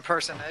do my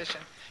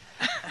impersonation.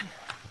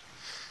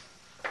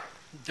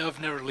 Dove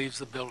never leaves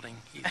the building.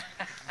 He's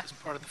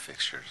part of the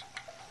fixtures.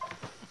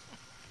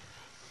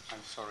 I'm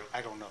sorry,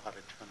 I don't know how to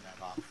turn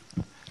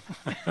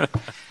that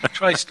off.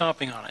 Try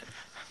stomping on it.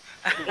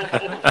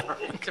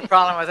 It's a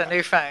problem with a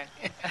new phone.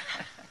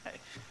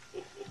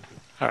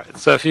 All right,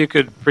 so if you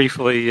could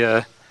briefly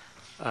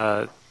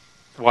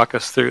walk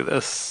us through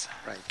this.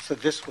 Right, so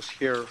this was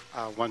here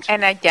once.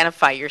 And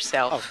identify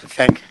yourself. Oh,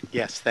 thank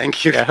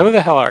you. Yeah, who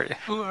the hell are you?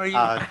 Who are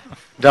you?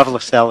 Dove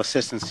LaSalle,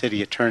 Assistant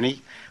City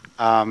Attorney.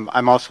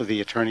 I'm also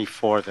the attorney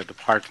for the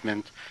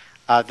department.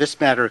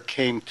 This matter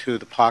came to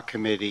the PAW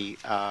Committee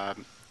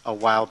a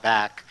while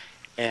back,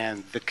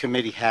 and the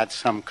committee had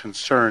some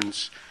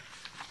concerns,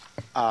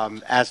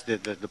 as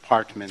did the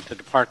department. The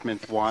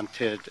department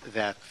wanted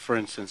that, for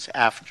instance,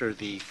 after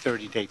the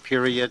 30-day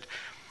period,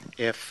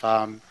 if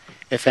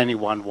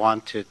anyone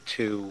wanted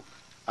to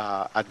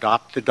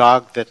adopt the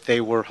dog that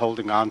they were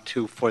holding on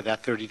to for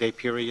that 30-day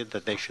period,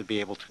 that they should be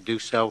able to do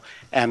so,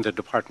 and the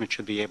department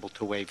should be able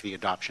to waive the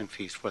adoption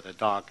fees for the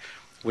dog,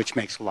 which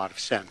makes a lot of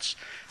sense.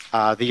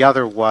 The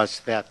other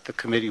was that the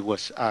committee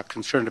was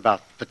concerned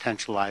about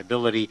potential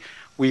liability.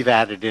 We've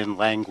added in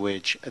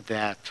language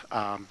that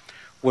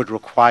would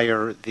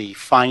require the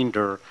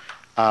finder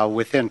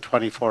within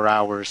 24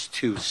 hours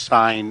to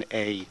sign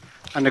an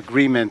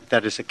agreement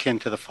that is akin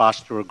to the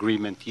foster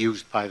agreement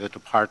used by the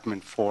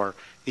department for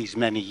these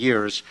many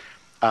years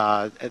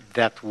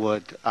that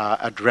would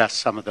address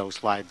some of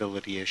those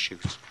liability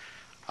issues.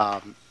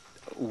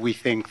 We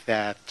think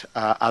that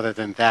other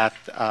than that,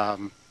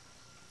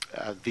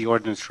 the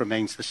ordinance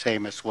remains the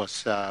same as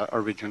was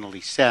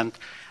originally sent,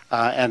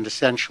 and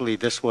essentially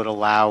this would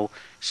allow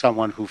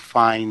someone who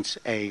finds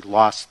a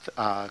lost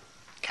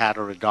cat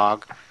or a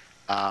dog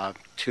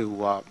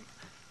to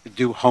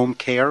do home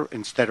care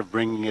instead of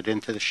bringing it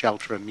into the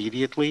shelter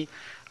immediately.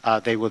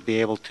 They would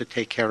be able to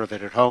take care of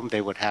it at home.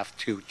 They would have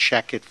to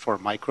check it for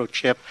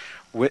microchip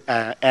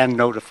and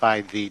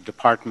notify the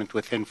department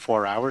within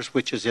 4 hours,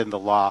 which is in the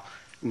law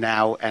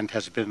now and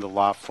has been the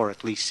law for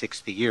at least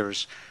 60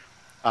 years.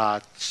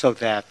 So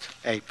that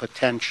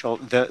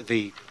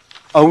the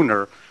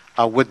owner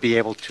would be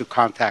able to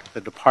contact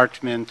the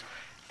department,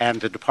 and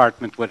the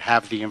department would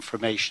have the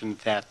information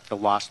that the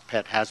lost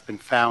pet has been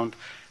found,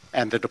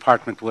 and the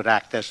department would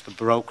act as the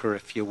broker,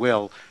 if you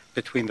will,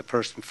 between the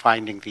person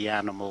finding the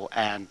animal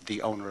and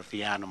the owner of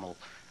the animal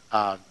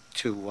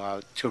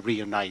to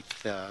reunite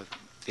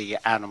the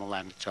animal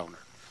and its owner.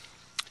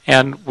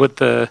 And would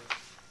the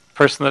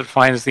person that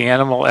finds the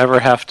animal ever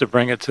have to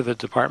bring it to the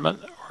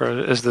department, or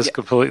is this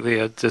completely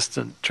a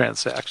distant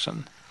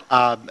transaction?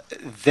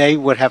 They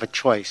would have a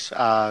choice.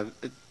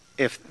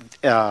 If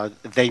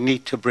they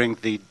need to bring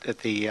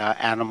the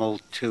animal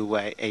to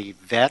a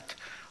vet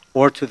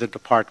or to the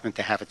department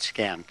to have it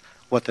scanned.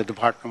 What the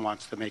department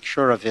wants to make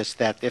sure of is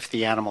that if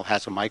the animal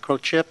has a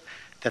microchip,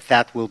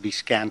 that will be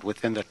scanned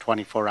within the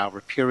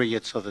 24-hour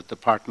period so the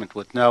department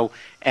would know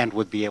and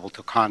would be able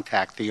to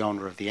contact the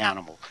owner of the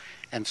animal.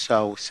 And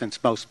so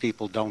since most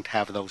people don't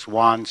have those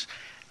wands,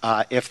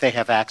 if they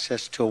have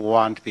access to a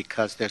wand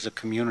because there's a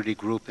community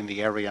group in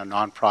the area, a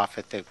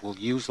nonprofit that will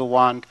use the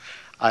wand,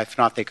 if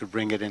not, they could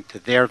bring it into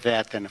their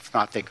vet, and if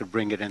not, they could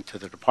bring it into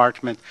the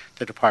department.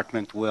 The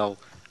department will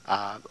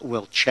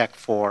check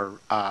for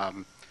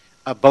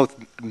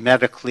both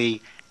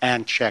medically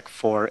and check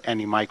for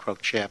any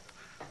microchip.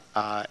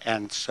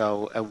 And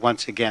so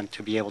once again,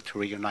 to be able to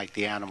reunite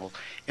the animal.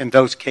 In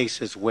those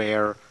cases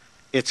where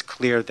it's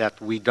clear that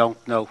we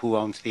don't know who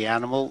owns the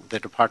animal, the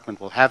department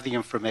will have the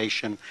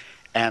information,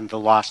 and the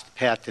lost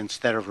pet,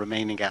 instead of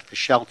remaining at the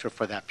shelter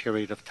for that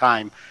period of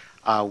time,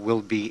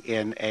 will be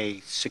in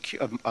a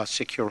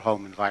secure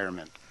home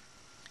environment.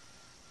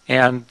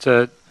 And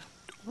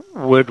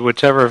would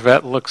whichever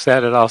vet looks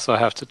at it also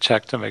have to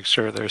check to make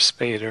sure they're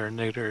spayed or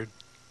neutered,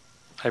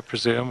 I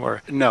presume?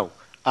 Or no.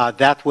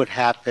 That would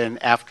happen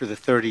after the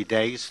 30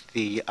 days.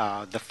 The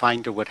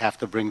finder would have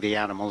to bring the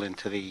animal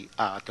into the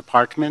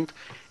department,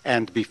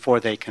 and before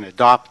they can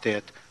adopt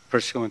it,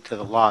 pursuant to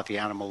the law, the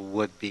animal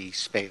would be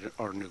spayed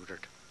or neutered.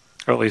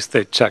 Or at least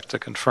they check to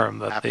confirm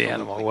that Absolutely. the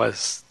animal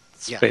was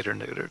Yes. spayed or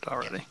neutered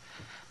already.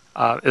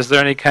 Is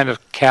there any kind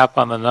of cap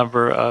on the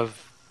number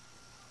of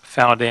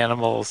found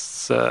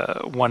animals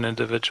one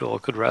individual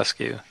could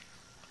rescue?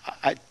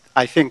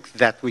 I think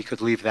that we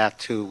could leave that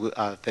to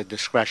the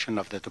discretion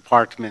of the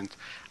department,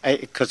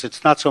 because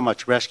it's not so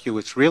much rescue,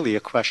 it's really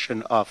a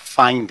question of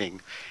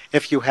finding.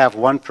 If you have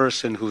one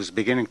person who's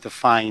beginning to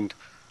find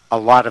a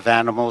lot of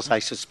animals, I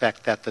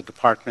suspect that the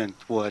department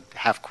would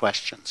have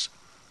questions.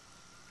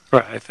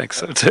 Right, I think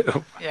so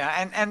too.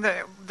 Yeah, and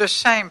the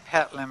same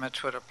pet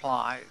limits would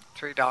apply,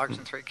 3 dogs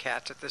and 3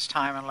 cats at this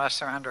time unless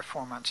they're under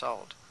 4 months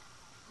old.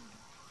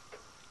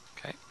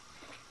 Okay.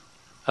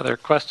 Other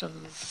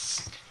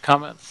questions,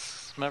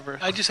 comments, members?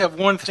 I just have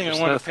one thing I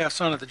want to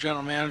pass on to the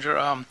general manager.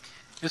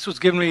 This was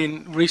given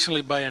me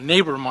recently by a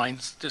neighbor of mine,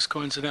 just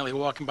coincidentally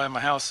walking by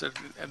my house. And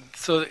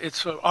so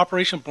it's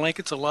Operation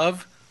Blankets of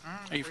Love.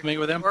 Are you familiar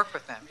with them? Work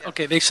with them. Yes.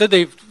 Okay, they said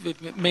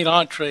they've made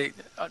entree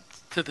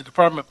to the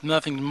department, but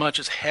nothing much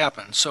has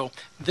happened. So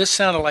this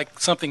sounded like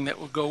something that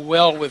would go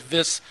well with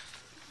this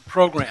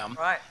program.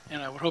 Right.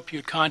 And I would hope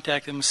you'd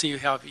contact them and see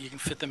how you can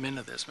fit them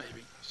into this,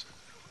 maybe.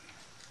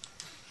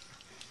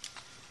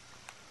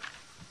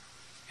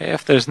 Okay,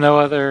 if there's no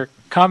other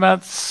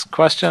comments,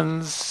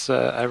 questions,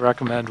 I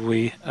recommend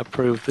we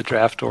approve the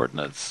draft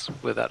ordinance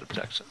without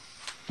objection.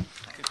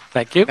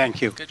 Thank you.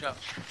 Thank you. Good job.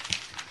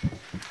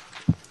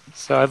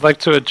 So I'd like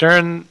to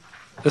adjourn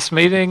this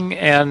meeting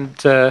and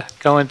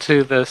go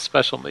into the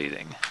special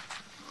meeting.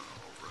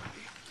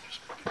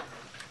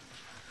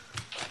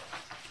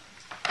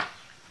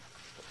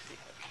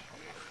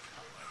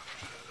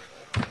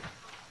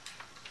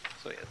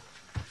 So yeah,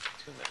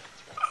 2 minutes.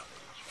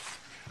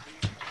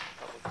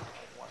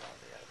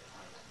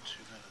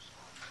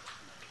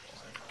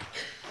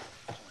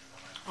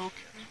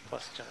 Okay.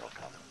 Plus general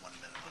comment. 1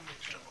 minute.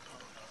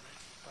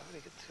 Why would I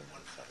get 2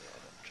 minutes on the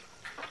item?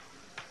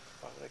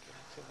 Why would I give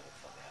him 2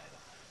 minutes on the item?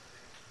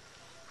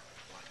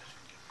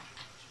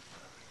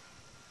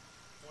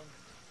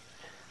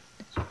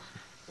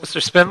 Mr.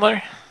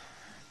 Spindler,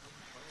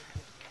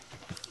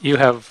 you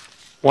have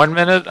 1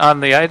 minute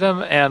on the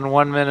item and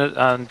 1 minute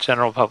on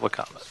general public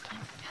comment.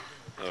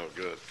 Oh,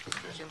 good.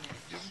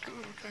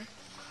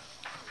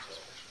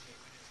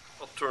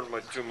 I'll turn my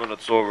 2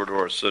 minutes over to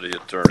our city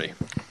attorney.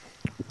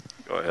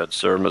 Go ahead,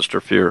 sir,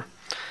 Mr. Fear.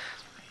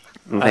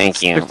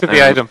 Thank you. Stick to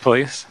the item,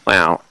 please.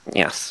 Well,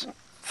 yes.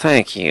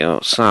 Thank you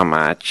so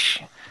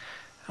much.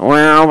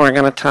 Well, we're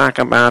going to talk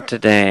about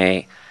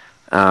today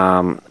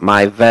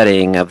my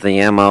vetting of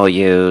the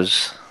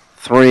MOUs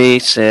 3,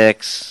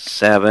 6,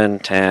 7,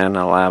 10,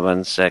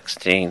 11,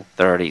 16,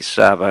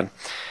 37.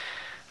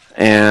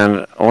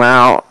 And,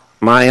 well,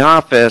 my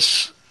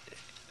office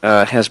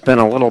has been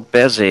a little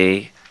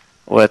busy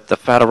with the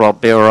Federal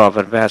Bureau of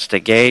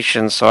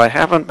Investigation, so I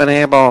haven't been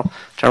able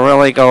to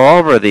really go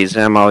over these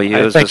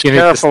MOUs as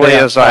carefully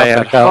as I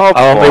had hoped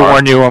I'll only for.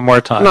 warn you one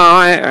more time.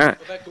 No,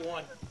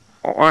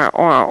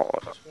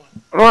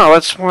 well,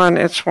 it's one.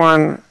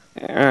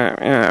 Who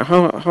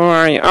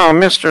are you? Oh,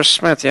 Mr.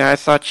 Smith. Yeah, I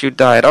thought you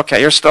died.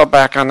 Okay, you're still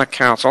back on the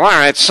council. All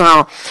right,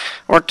 so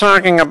we're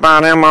talking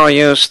about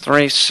MOUs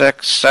 3,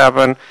 6,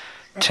 7,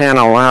 10,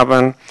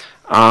 11.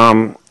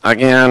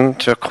 Again,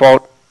 to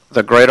quote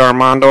the great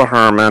Armando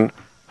Herman,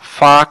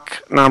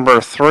 FOC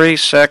number 3,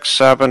 6,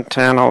 7,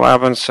 10,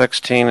 11,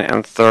 16,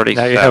 and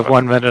 37. Now you have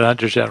 1 minute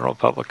under general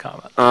public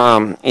comment.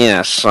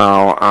 Yes,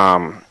 so,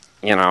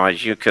 you know,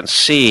 as you can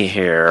see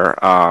here,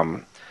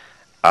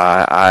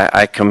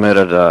 I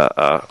committed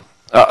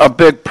a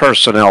big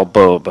personnel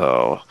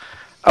boo-boo.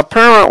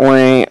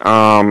 Apparently,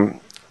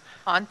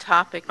 On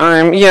topic.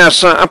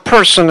 yes,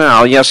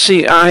 personnel. Yes,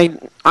 see, I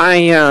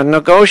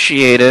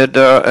negotiated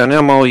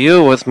an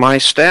MOU with my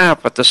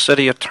staff at the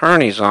city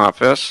attorney's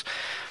office,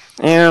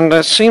 and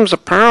it seems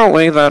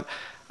apparently that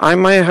I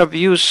may have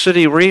used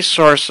city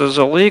resources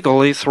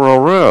illegally through a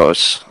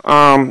ruse.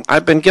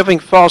 I've been giving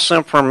false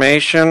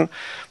information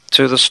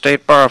to the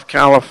State Bar of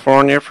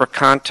California for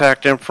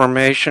contact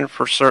information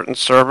for certain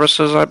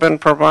services I've been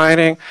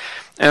providing.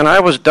 And I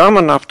was dumb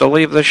enough to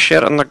leave this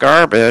shit in the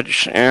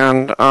garbage,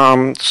 and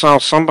so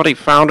somebody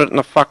found it in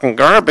the fucking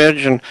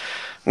garbage, and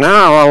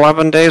now,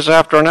 11 days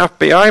after an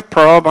FBI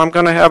probe, I'm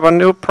going to have a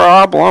new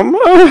problem.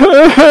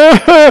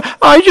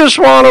 I just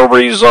want to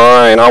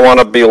resign. I want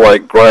to be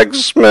like Greg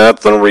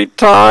Smith and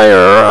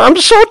retire. I'm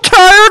so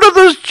tired of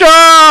this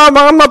job.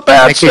 I'm a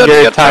bad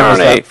city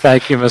attorney.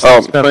 Thank you,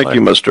 Mr. Spindler. Thank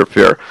you, Mr.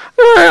 Fear.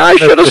 I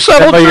should have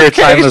settled the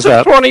case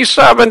in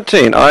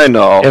 2017. I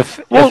know. If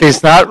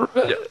he's not...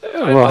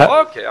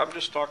 Okay, I'm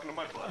just talking to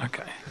my buddy.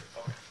 Okay.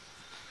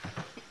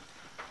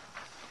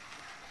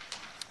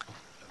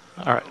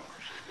 All right.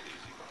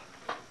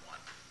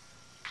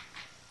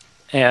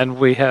 And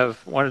we have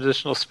one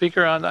additional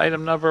speaker on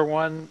item number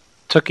 1,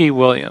 Tookie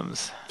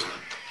Williams.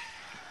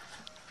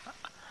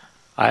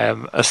 I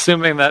am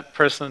assuming that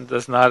person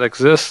does not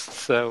exist,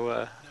 so... No,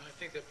 I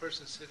think that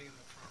person's sitting in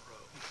the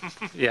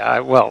front row.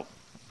 Yeah, well,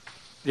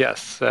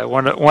 yes,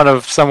 one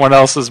of someone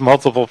else's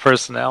multiple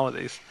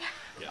personalities.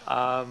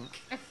 All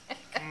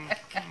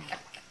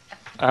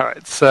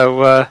right,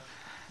 so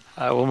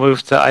we'll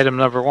move to item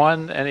number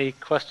 1. Any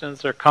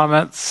questions or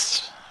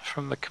comments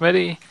from the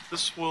committee?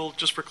 This will,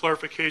 just for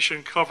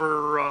clarification,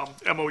 cover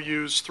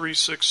MOUs 3,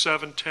 6,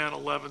 7, 10,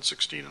 11,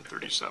 16, and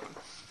 37.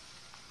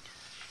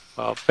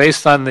 Well,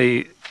 based on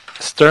the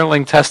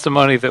sterling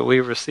testimony that we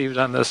received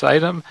on this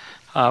item,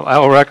 I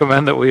will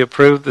recommend that we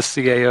approve the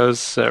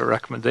CAO's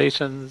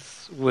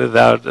recommendations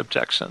without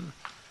objection.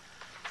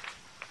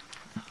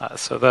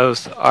 So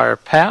those are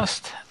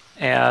passed.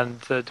 And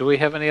do we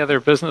have any other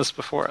business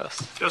before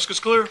us? Desk is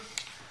clear.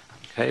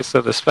 Okay,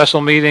 so the special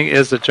meeting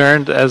is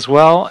adjourned as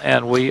well,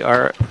 and we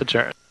are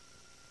adjourned.